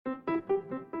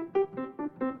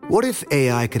What if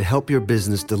AI could help your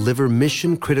business deliver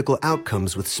mission-critical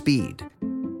outcomes with speed?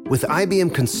 With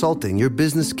IBM Consulting, your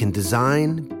business can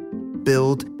design,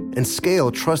 build, and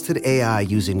scale trusted AI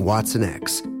using Watson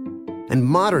X and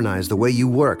modernize the way you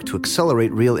work to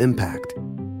accelerate real impact.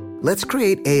 Let's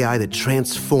create AI that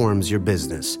transforms your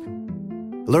business.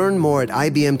 Learn more at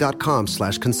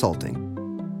ibm.com/consulting.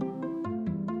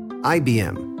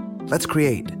 IBM. Let's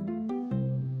create.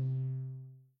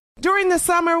 During the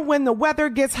summer, when the weather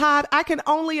gets hot, I can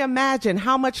only imagine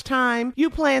how much time you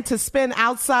plan to spend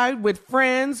outside with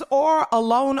friends or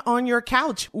alone on your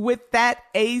couch with that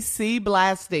AC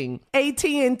blasting.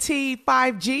 AT&T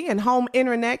 5G and home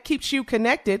internet keeps you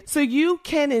connected so you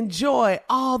can enjoy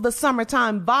all the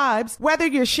summertime vibes, whether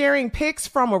you're sharing pics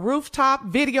from a rooftop,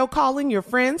 video calling your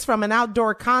friends from an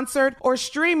outdoor concert, or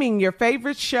streaming your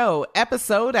favorite show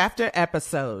episode after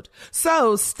episode.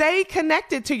 So stay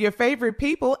connected to your favorite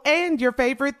people and your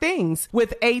favorite things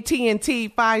with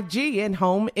AT&T 5G and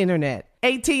home internet.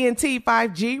 AT&T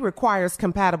 5G requires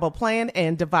compatible plan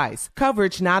and device.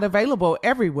 Coverage not available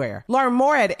everywhere. Learn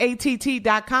more at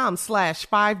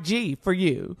att.com/5G for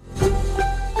you.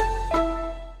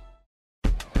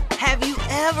 Have you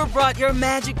ever brought your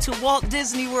magic to Walt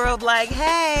Disney World like,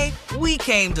 hey, we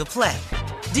came to play?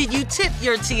 Did you tip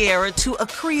your tiara to a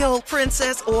Creole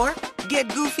princess or get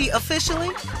goofy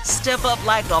officially? Step up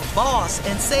like a boss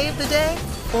and save the day?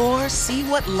 Or see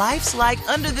what life's like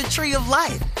under the tree of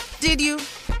life? Did you?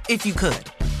 If you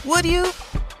could. Would you?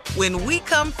 When we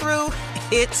come through,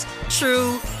 it's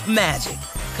true magic.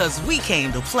 'Cause we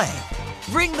came to play.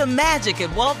 Bring the magic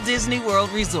at Walt Disney World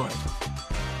Resort.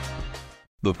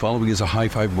 The following is a high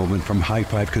five moment from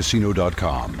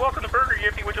highfivecasino.com. Welcome to Burger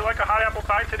Yippee. Would you like a hot apple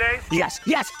pie today? Yes,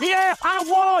 yeah, I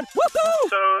won! Woohoo!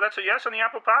 So that's a yes on the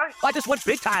apple pie? I just went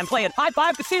big time playing High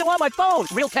Five Casino on my phone.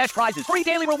 Real cash prizes, free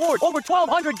daily rewards, over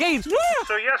 1,200 games. Yeah!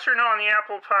 So yes or no on the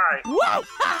apple pie? Whoa!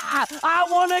 I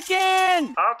won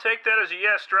again! I'll take that as a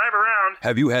yes. Drive around.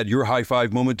 Have you had your high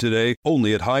five moment today?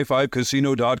 Only at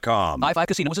highfivecasino.com. High Five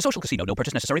Casino is a social casino. No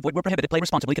purchase necessary. Void where prohibited. Play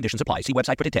responsibly. Conditions apply. See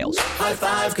website for details. High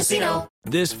Five Casino.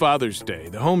 This Father's Day,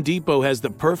 the Home Depot has the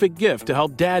perfect gift to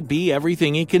help Dad be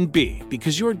everything he can be,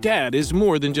 because your dad is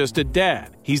more than just a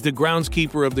dad. He's the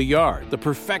groundskeeper of the yard, the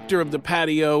perfecter of the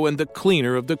patio, and the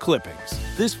cleaner of the clippings.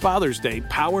 This Father's Day,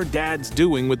 power Dad's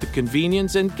doing with the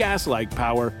convenience and gas-like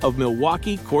power of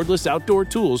Milwaukee cordless outdoor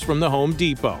tools from the Home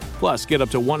Depot. Plus, get up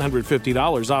to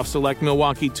 $150 off select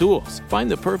Milwaukee tools. Find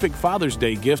the perfect Father's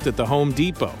Day gift at the Home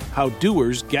Depot. How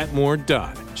doers get more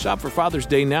done. Shop for Father's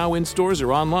Day now in stores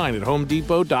or online at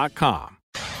homedepot.com.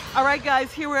 All right,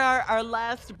 guys, here we are, our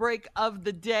last break of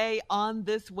the day on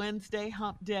this Wednesday,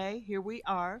 Hump Day. Here we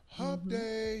are. Hump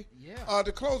Day. Yeah.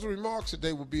 The closing remarks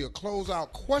today will be a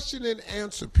closeout question and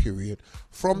answer period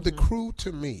from the crew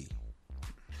to me.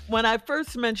 When I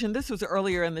first mentioned, this was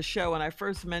earlier in the show, when I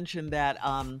first mentioned that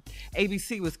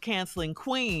ABC was canceling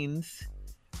Queens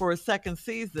for a second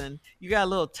season, you got a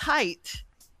little tight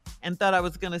and thought I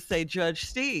was going to say Judge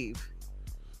Steve.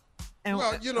 And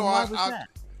well, I've been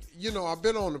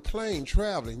on the plane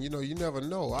traveling. You never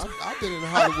know. I've been in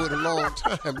Hollywood a long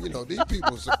time. These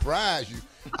people surprise you.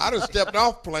 I done stepped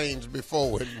off planes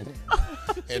before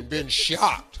and been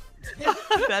shocked.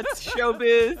 That's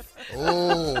showbiz.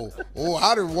 Oh,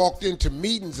 I done walked into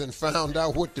meetings and found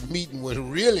out what the meeting was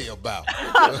really about.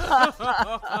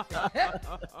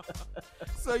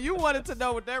 So you wanted to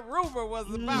know what that rumor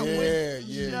was about. Yeah.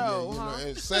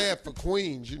 It's sad for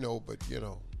Queens, but.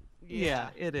 Yeah,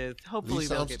 it is. Hopefully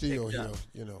they'll get still picked here, up.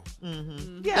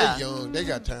 Mm-hmm. Yeah. They're young. They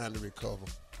got time to recover.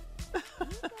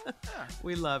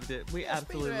 We loved it. We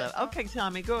absolutely loved it. Okay,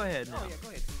 Tommy, go ahead now. Oh, yeah, go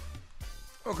ahead.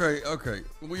 Okay.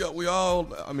 We all,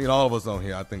 all of us on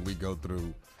here, I think we go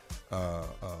through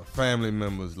family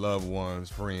members, loved ones,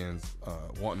 friends,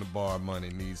 wanting to borrow money,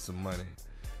 need some money.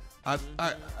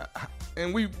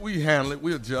 And we handle it.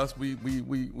 We adjust. We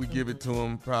give it to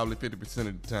them probably 50%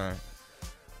 of the time.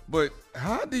 But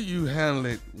how do you handle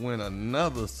it when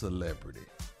another celebrity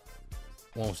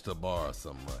wants to borrow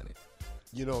some money?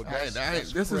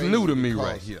 This is new to me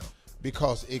right here.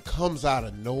 Because it comes out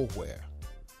of nowhere.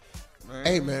 Man.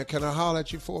 Hey, man, can I holler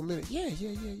at you for a minute? Yeah.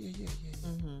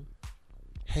 Mm-hmm.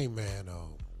 Hey, man,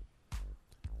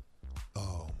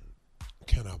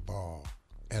 can I borrow?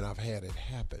 And I've had it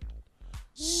happen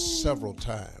several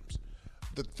times.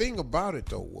 The thing about it,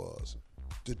 though, was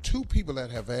the two people that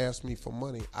have asked me for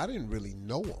money, I didn't really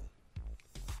know them.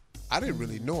 I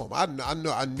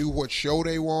knew what show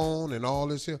they were on and all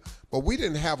this here, but we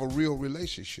didn't have a real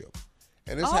relationship.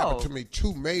 And this happened to me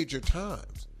 2 major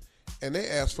times. and they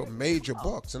asked for major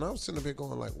bucks, and I was sitting there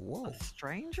going like, whoa. A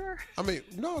stranger? I mean,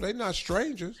 no, they're not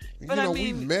strangers. But you know, I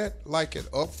mean, we met like at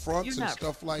upfronts and not-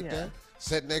 stuff like yeah. that.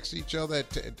 Sat next to each other at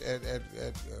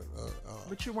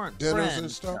but you weren't dinners friends,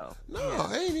 and stuff. though. No,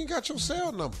 I ain't even got your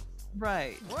cell number.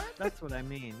 Right. What? That's what I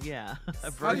mean. Yeah.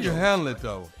 How do you handle it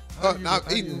though?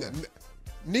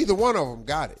 Neither one of them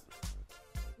got it.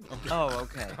 Oh,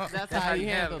 okay. That's how you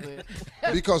handled it.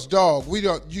 Because, dog, we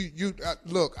don't. You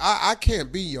look. I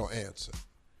can't be your answer.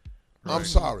 I'm Right.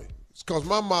 sorry. It's because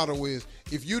my motto is,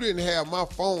 if you didn't have my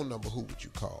phone number, who would you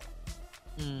call?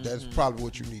 That's probably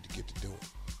what you need to get to doing.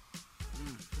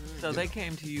 So they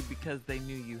came to you because they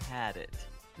knew you had it,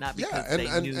 not because Yeah, they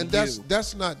knew and you.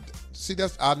 that's not. See,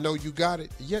 that's I know you got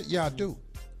it. Yeah, I do.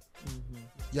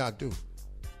 Yeah, I do.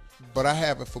 But I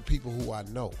have it for people who I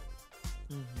know.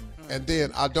 And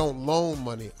then I don't loan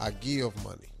money, I give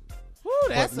money. Woo,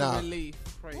 that's now- a relief.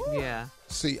 Praise Yeah.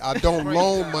 See, I don't Praise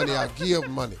loan God. money, I give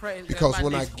money. Praise- Because that's my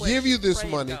when I next give you question. this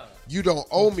Praise money, God. you don't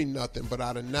owe me nothing, but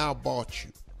I done now bought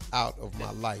you out of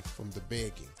my life from the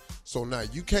begging. So now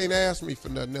you can't ask me for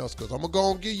nothing else because I'm going to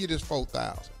go and give you this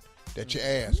 $4,000 that you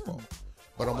asked for.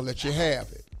 But I'm going to let you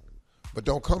have it. But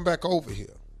don't come back over here.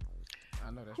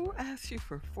 I know that's Who right. asked you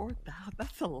for 4,000?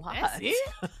 That's a lot. That's it?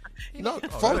 No, that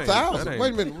ain't- 4,000. that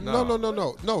Wait a ain't- minute. no.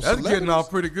 No. That's getting celebrities? off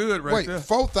pretty good right Wait, there.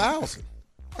 4,000?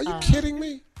 Are you kidding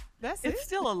me? That's It's it.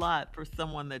 still a lot for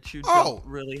someone that you Oh. don't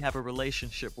really have a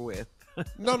relationship with.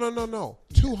 No.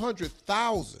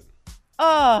 200,000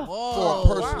 Oh.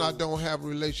 for a person I don't have a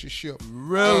relationship.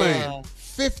 Really? And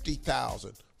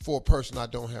 50,000 for a person I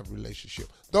don't have a relationship.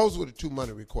 Those were the two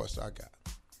money requests I got.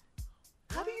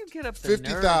 How do you get up the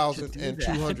 50,000 nerve to do and that?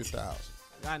 200,000.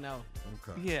 I know.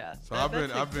 Okay. Yeah. So that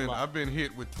takes a lot. I've been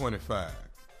hit with 25.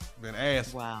 Been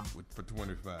asked Wow. for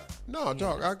 25. No,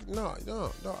 dog. No.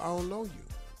 I don't know you.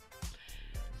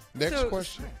 Next So,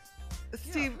 question.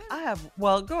 Steve,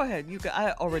 go ahead.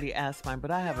 I already asked mine,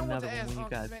 but I have Yeah, I want another to one ask when you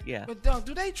Uncle guys. Matt, Yeah. But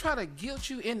do they try to guilt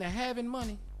you into having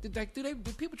money? Do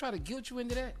people try to guilt you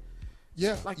into that?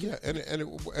 Yeah, Like yeah,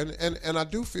 and I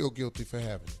do feel guilty for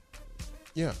having it.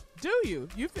 Yeah. Do you?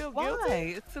 You feel Why? guilty?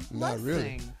 It's a blessing. Not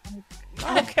really.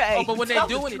 Okay. Oh, but when tell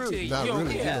they're the doing it truth. to you, Not you don't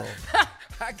really, you care. know.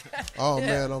 I got- Oh yeah.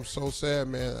 man, I'm so sad,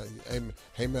 man.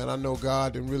 Hey man, I know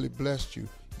God done really blessed you.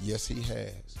 Yes, He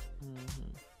has.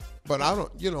 But I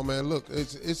don't, man. Look,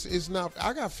 it's not.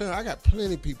 I got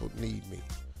plenty of people need me,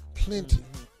 plenty.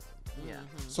 Yeah.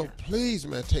 So please,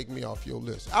 man, take me off your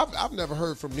list. I've never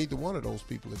heard from neither one of those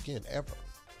people again ever.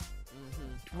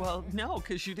 Well, no,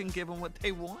 because you didn't give them what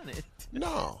they wanted.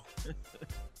 No.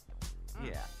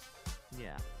 Yeah.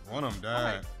 Yeah. One of them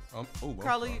died. I'm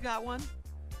Carla, sorry. you got one?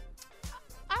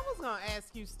 I was gonna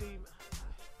ask you, Steve,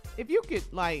 if you could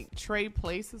like trade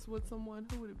places with someone,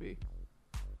 who would it be?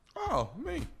 Oh,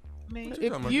 me. Me. What you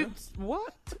talking about, girl?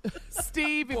 What,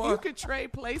 Steve? If you What? could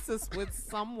trade places with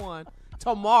someone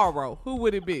tomorrow, who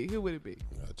would it be? Who would it be?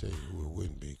 I'll tell you who it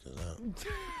wouldn't be, because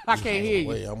I can't hear you.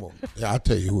 Wait, I'll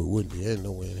tell you who it wouldn't be. Ain't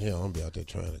nowhere in here. I'm gonna be out there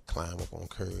trying to climb up on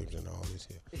curbs and all this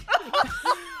here.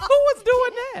 Who was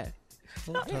doing that?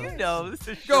 You know, this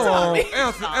is Go on. Shirley.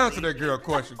 Answer that girl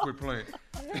question. Quit playing.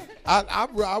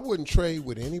 I wouldn't trade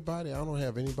with anybody. I don't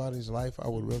have anybody's life I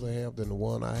would rather have than the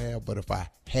one I have. But if I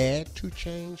had to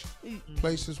change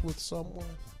places with someone,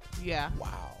 Yeah.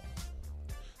 wow,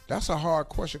 that's a hard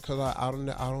question because I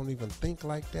don't even think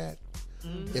like that.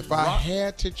 If I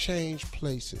had to change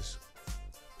places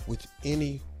with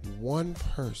any one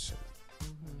person,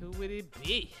 Who would it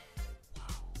be?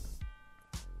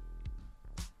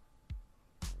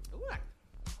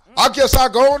 I guess I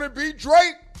go on and be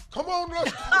Drake. Come on,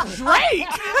 let's Drake.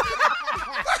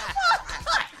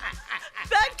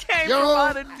 That came young, from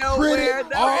out of nowhere.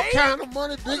 pretty, all kind of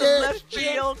money, big ass Left chick.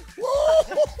 field.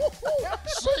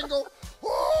 Single.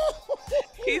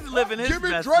 He's living his Give me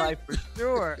best Drake. life for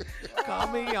sure. Call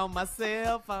me on my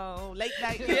cell phone. Late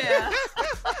night. Yeah.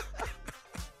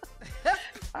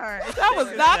 All right. That was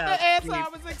not Yeah, the answer Steve. I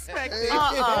was expecting. It came I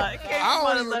from out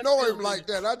don't of even left know him field. like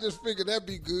that. I just figured that'd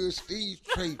be good. Steve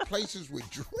trade places with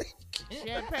Drake.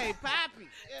 Champagne Poppy.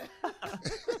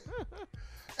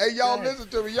 Hey, y'all, listen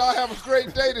to me. Y'all have a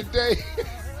great day today.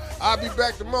 I'll be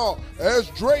back tomorrow. There's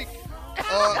Drake.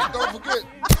 Don't forget,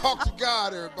 talk to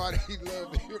God, everybody. He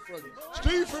loves to hear from you.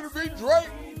 Steve finna be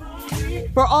Drake.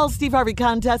 For all Steve Harvey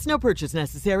contests, no purchase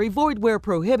necessary, void where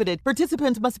prohibited.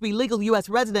 Participants must be legal U.S.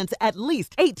 residents at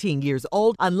least 18 years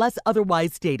old unless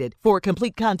otherwise stated. For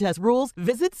complete contest rules,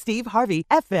 visit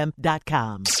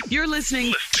SteveHarveyFM.com. You're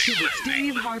listening to the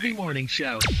Steve Harvey Morning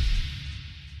Show.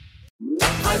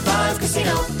 High Five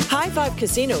Casino. High Five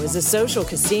Casino is a social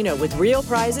casino with real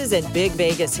prizes and big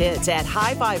Vegas hits at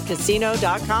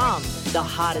highfivecasino.com. The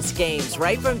hottest games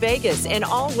right from Vegas, and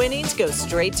all winnings go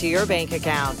straight to your bank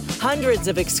account. Hundreds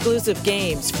of exclusive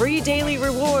games, free daily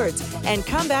rewards, and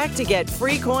come back to get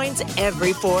free coins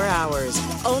every 4 hours.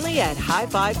 Only at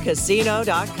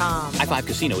highfivecasino.com. High Five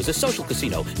Casino is a social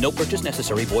casino. No purchase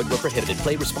necessary. Void where prohibited.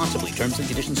 Play responsibly. Terms and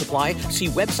conditions apply. See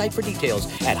website for details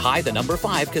at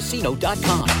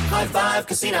high5casino.com. High Five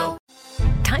Casino.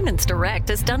 Diamonds Direct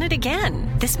has done it again.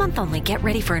 This month only, get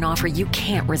ready for an offer you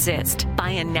can't resist. Buy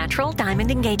a natural diamond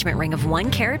engagement ring of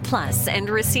 1 carat plus and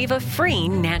receive a free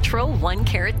natural 1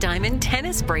 carat diamond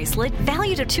tennis bracelet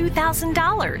valued at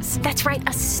 $2,000. That's right,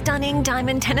 a stunning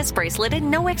diamond tennis bracelet at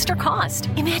no extra cost.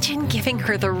 Imagine giving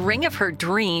her the ring of her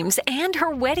dreams and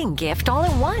her wedding gift all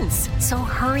at once. So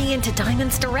hurry into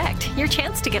Diamonds Direct. Your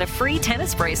chance to get a free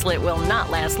tennis bracelet will not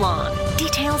last long.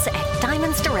 Details at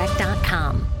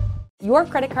diamondsdirect.com. Your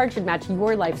credit card should match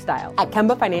your lifestyle. At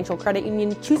Kemba Financial Credit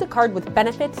Union, choose a card with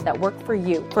benefits that work for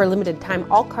you. For a limited time,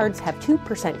 all cards have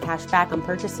 2% cash back on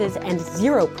purchases and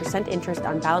 0% interest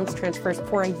on balance transfers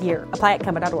for a year. Apply at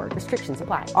Kemba.org. Restrictions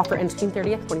apply. Offer ends June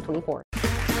 30th, 2024.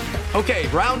 Okay,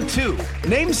 round 2.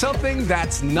 Name something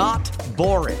that's not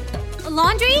boring. A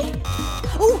laundry?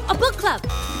 Ooh, a book club.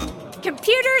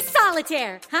 Computer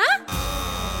solitaire, huh?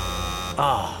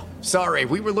 Ah, sorry,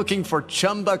 we were looking for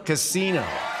Chumba Casino.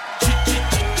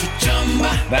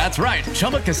 That's right.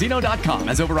 ChumbaCasino.com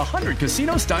has over 100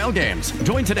 casino-style games.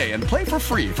 Join today and play for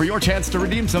free for your chance to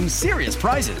redeem some serious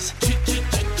prizes.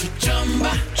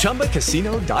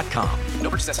 ChumbaCasino.com. No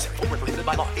purchase necessary. Void where prohibited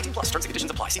by law. 18 plus. Terms and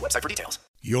conditions apply. See website for details.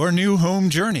 Your new home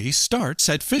journey starts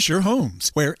at Fisher Homes,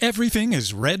 where everything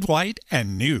is red, white,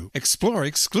 and new. Explore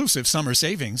exclusive summer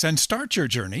savings and start your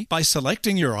journey by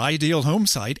selecting your ideal home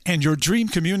site and your dream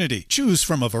community. Choose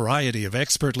from a variety of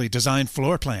expertly designed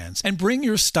floor plans and bring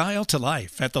your style to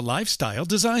life at the Lifestyle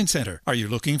Design Center. Are you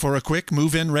looking for a quick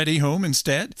move-in ready home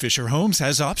instead? Fisher Homes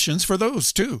has options for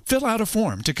those too. Fill out a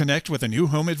form to connect with a new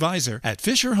home advisor at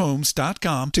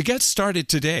FisherHomes.com to get started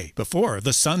today before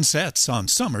the sun sets on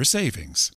summer savings.